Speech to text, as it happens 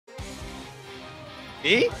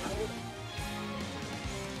Me?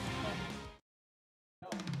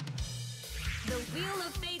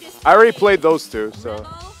 I already played those two, so.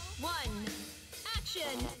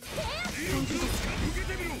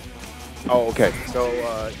 Oh, okay. So,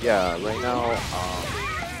 yeah, right now,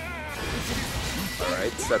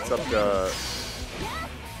 alright, sets up the...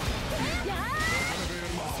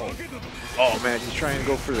 Oh man, he's trying to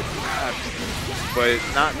go for the grabs, but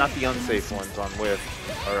not the unsafe ones on whiff.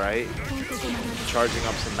 Alright, charging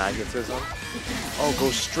up some magnetism. Oh,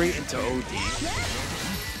 goes straight into OD.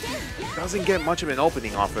 Doesn't get much of an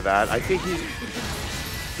opening off of that. I think he...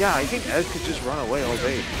 Yeah, I think Ed could just run away all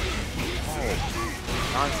day.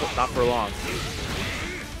 Oh, not for long.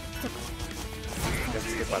 Gets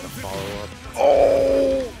hit by the follow-up.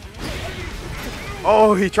 Oh!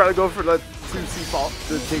 Oh, he tried to go for the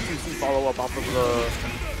J2C follow-up off of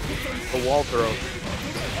the wall throw.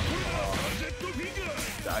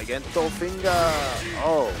 Gigento finger.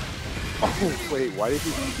 Oh. Oh, wait, why did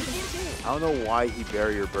he... I don't know why he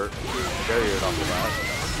barriered off of that.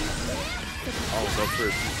 Oh, go for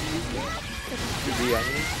a 2B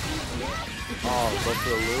enemy. Oh, go for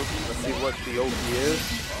the loop. Let's see what the OP is.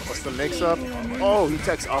 What's the mix-up? Oh, he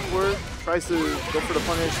techs upward. Tries to go for the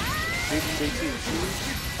punish.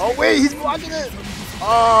 Oh, wait, he's blocking it!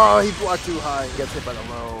 Oh, he blocked too high and gets hit by the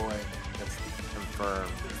low and gets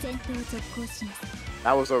confirmed.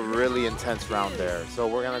 That was a really intense round there. So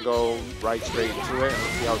we're going to go right straight into it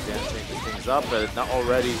and see how Dan changes things up. But not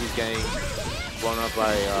already he's getting blown up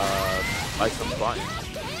by some buttons.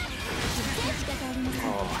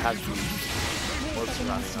 Oh, has to be orbs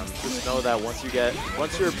surrounding him. Just know that once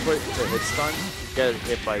you're put into hit stun, you get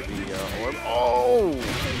hit by the orb. Oh!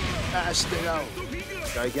 Mashed it out.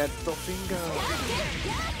 Gigento finger.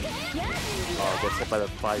 Oh, gets hit by the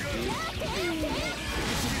 5G.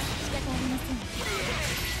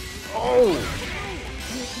 Oh!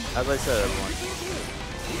 As I said, everyone.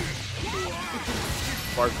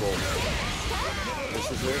 Sparkle. This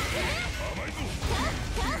is it.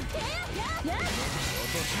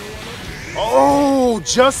 Oh!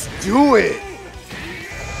 Just do it!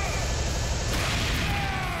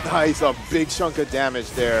 Nice, a big chunk of damage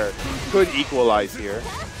there. Could equalize here.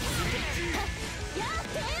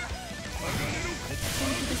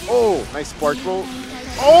 Oh, nice sparkle.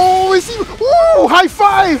 Oh, is he? Woo! High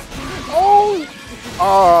five! Oh!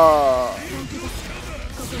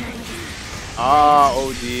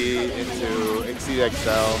 OD into Exceed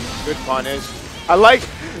XL. Good punish.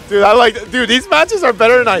 Dude, these matches are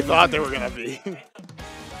better than I thought they were gonna be.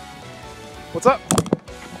 What's up?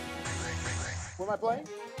 What am I playing?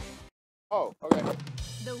 Oh, okay.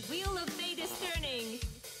 The wheel of fate is turning.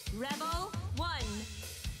 Rebel 1.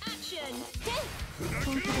 Action.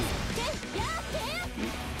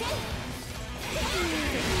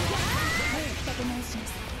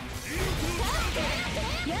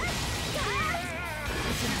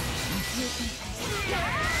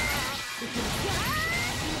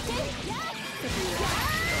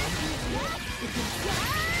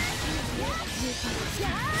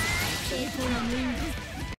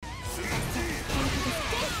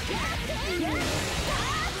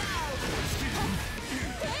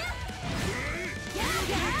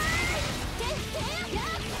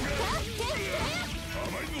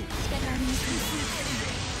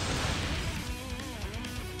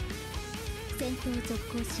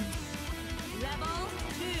 Rebel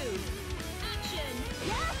 2. Action.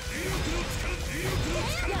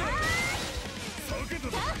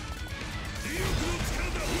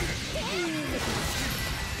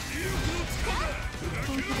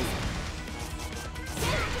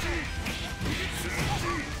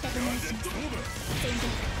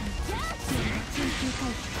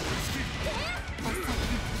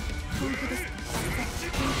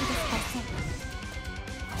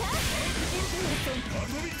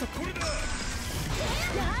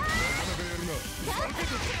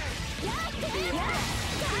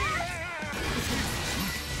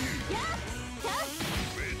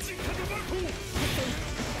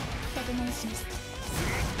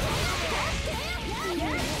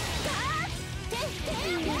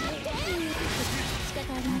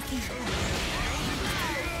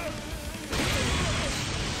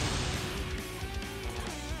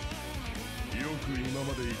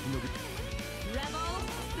 Rebel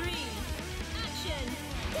 3. Action.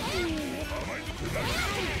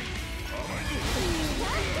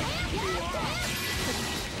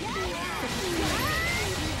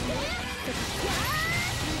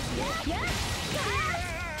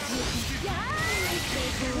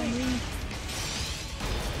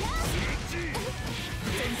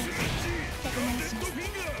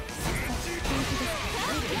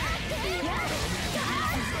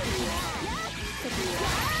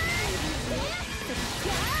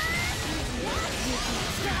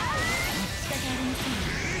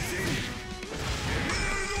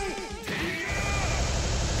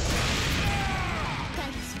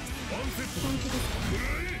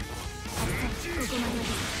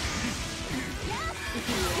 想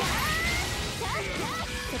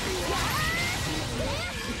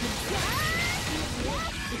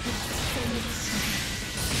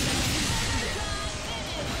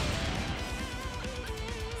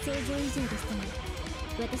像以上でしたが、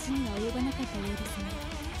私には及ばなかったようです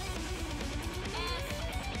ね。